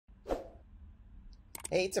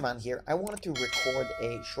Hey, it's Ivan here. I wanted to record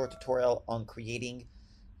a short tutorial on creating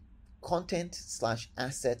content slash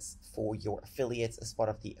assets for your affiliates as part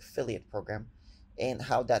of the affiliate program and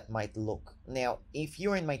how that might look. Now, if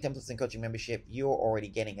you're in my templates and coaching membership, you're already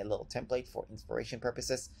getting a little template for inspiration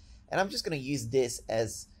purposes. And I'm just going to use this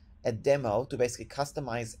as a demo to basically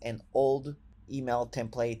customize an old email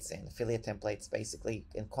templates and affiliate templates basically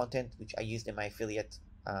in content, which I used in my affiliate,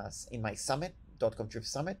 in my summit, .com Truth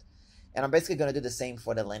Summit. And I'm basically going to do the same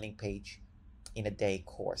for the landing page in a day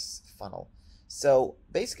course funnel. So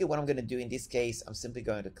basically what I'm going to do in this case, I'm simply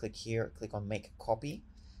going to click here, click on make copy,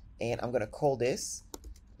 and I'm going to call this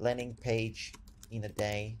landing page in a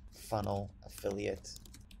day funnel affiliate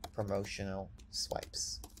promotional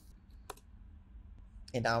swipes.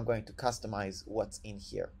 And now I'm going to customize what's in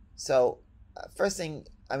here. So first thing,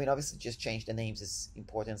 I mean, obviously just change the names is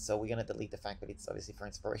important. So we're going to delete the fact that it's obviously for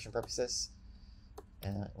inspiration purposes.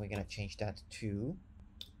 We're going to change that to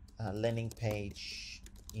landing page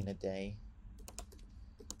in a day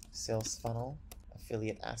sales funnel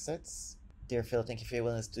affiliate assets. Dear Phil, thank you for your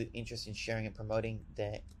willingness to interest in sharing and promoting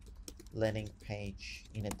the landing page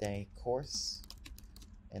in a day course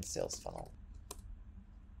and sales funnel.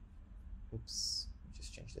 Oops,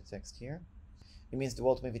 just change the text here. It means the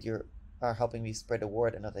world to me that you are helping me spread the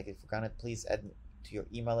word and not take it for granted. Please add me to your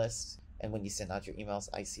email list, and when you send out your emails,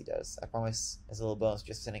 I see those. I promise, as a little bonus,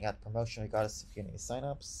 just sending out promotion regardless if you get any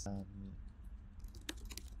signups.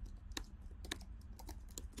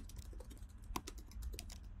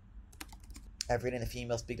 I've written a few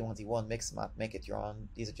emails, pick the ones you want, mix them up, make it your own.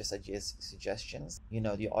 These are just ideas, suggestions. You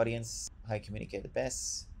know the audience, how you communicate the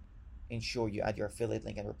best. Ensure you add your affiliate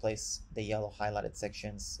link and replace the yellow highlighted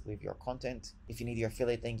sections with your content. If you need your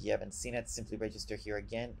affiliate link, you haven't seen it, simply register here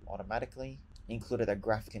again automatically. Included a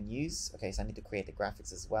graphic and use. Okay, so I need to create the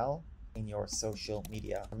graphics as well in your social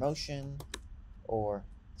media promotion or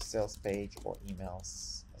sales page or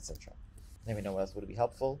emails, etc. Let me know what else would be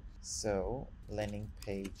helpful. So landing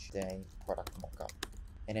page day product mockup.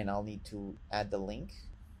 And then I'll need to add the link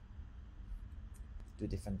to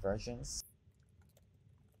different versions.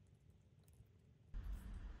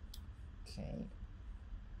 Okay.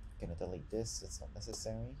 Gonna delete this, it's not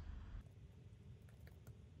necessary.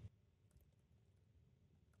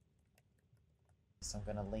 So I'm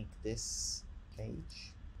gonna link this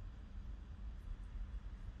page,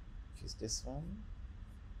 which is this one,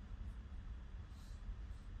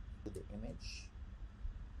 to the image.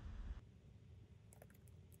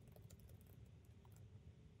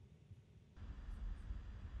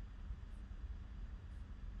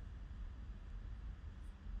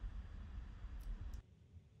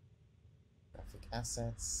 Graphic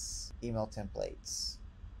assets, email templates.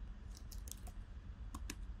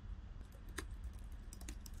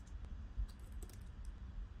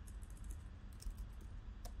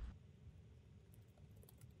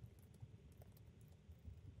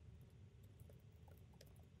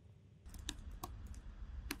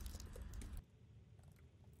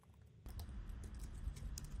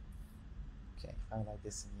 Okay, highlight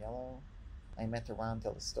this in yellow. I met around,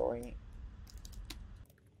 tell the story.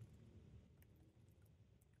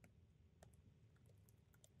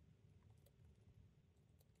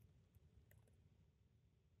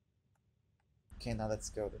 Okay, now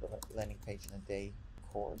let's go to the landing page in a day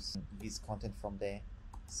course and use content from the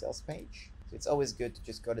sales page. So it's always good to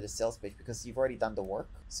just go to the sales page because you've already done the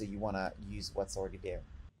work, so you want to use what's already there.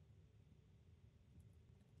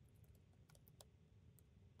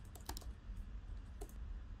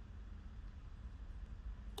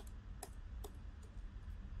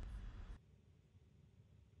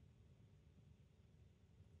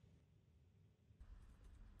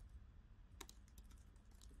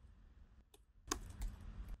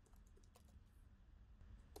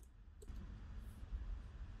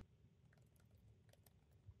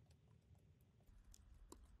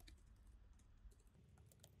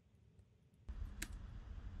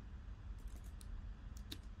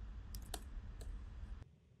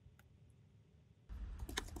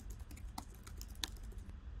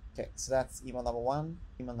 Okay, so that's email number 1,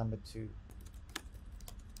 email number 2.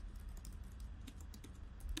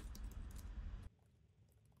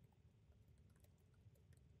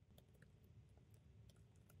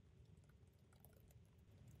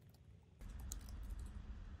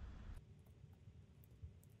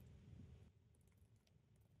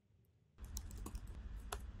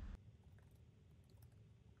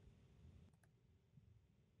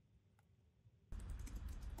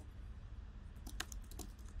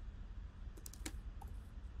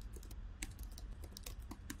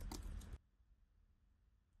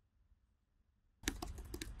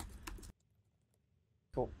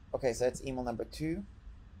 Cool. Okay, so that's email number 2.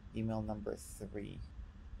 Email number 3.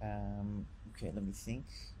 Okay, let me think.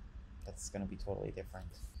 That's gonna be totally different.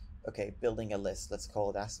 Okay, building a list. Let's call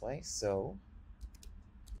it that way. So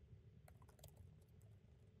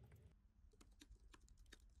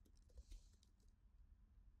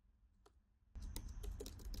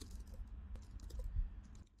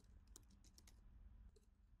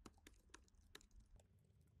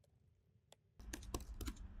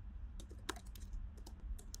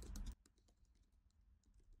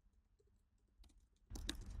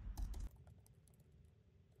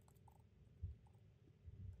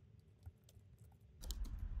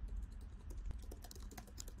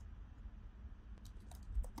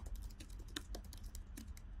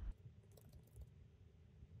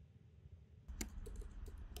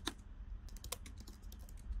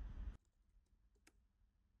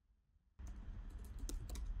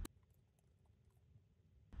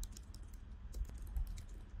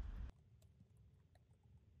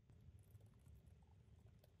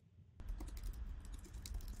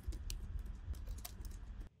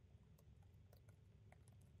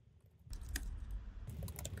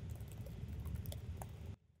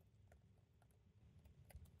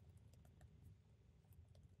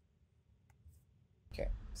okay,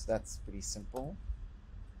 so that's pretty simple.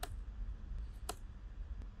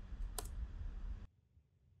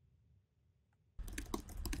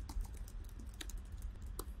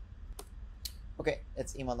 Okay,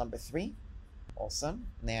 it's email number 3. Awesome.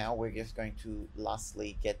 Now we're just going to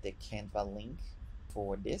lastly get the Canva link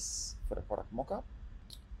for this, for the product mockup.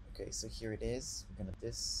 Okay, so here it is. We're gonna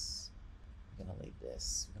this. We're gonna leave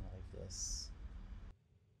this. We're gonna leave this.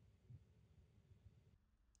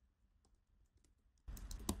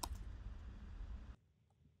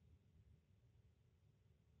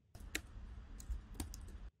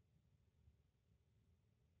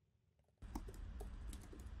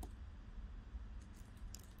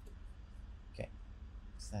 Okay,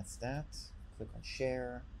 so that's that. Click on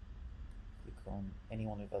share. Click on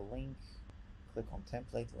anyone with a link. Click on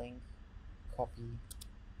template link. Copy.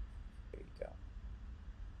 There you go.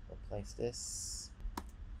 Replace this.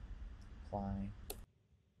 Apply.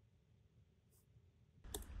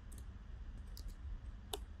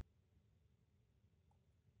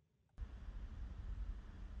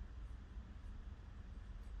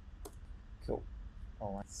 Cool.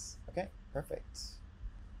 All right. Okay, perfect.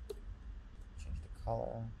 Change the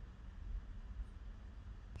color.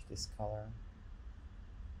 Change this color.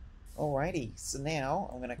 Alrighty, so now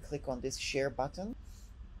I'm gonna click on this share button.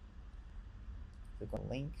 Click on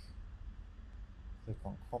link. Click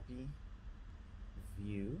on copy.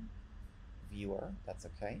 View. Viewer, that's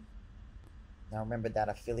okay. Now remember that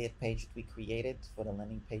affiliate page that we created for the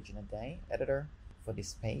landing page in a day editor for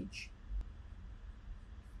this page.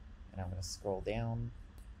 And I'm gonna scroll down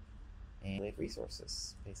and affiliate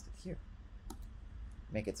resources, paste it here.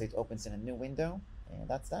 Make it so it opens in a new window, and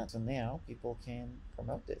that's that. So now people can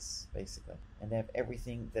promote this basically, and they have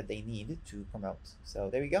everything that they need to promote. So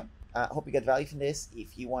there you go. I hope you get value from this.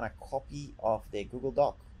 If you want a copy of the Google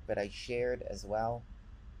Doc that I shared as well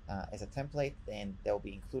as a template, then they'll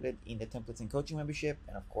be included in the Templates and Coaching membership.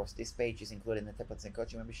 And of course, this page is included in the Templates and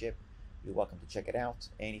Coaching membership. You're welcome to check it out.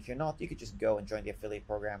 And if you're not, you could just go and join the affiliate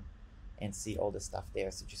program and see all the stuff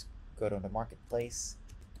there. So just go to the marketplace.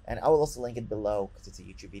 And I will also link it below because it's a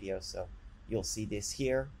YouTube video. So you'll see this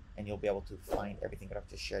here and you'll be able to find everything that I've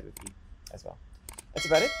just shared with you as well. That's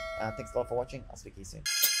about it. Thanks a lot for watching. I'll speak to you soon.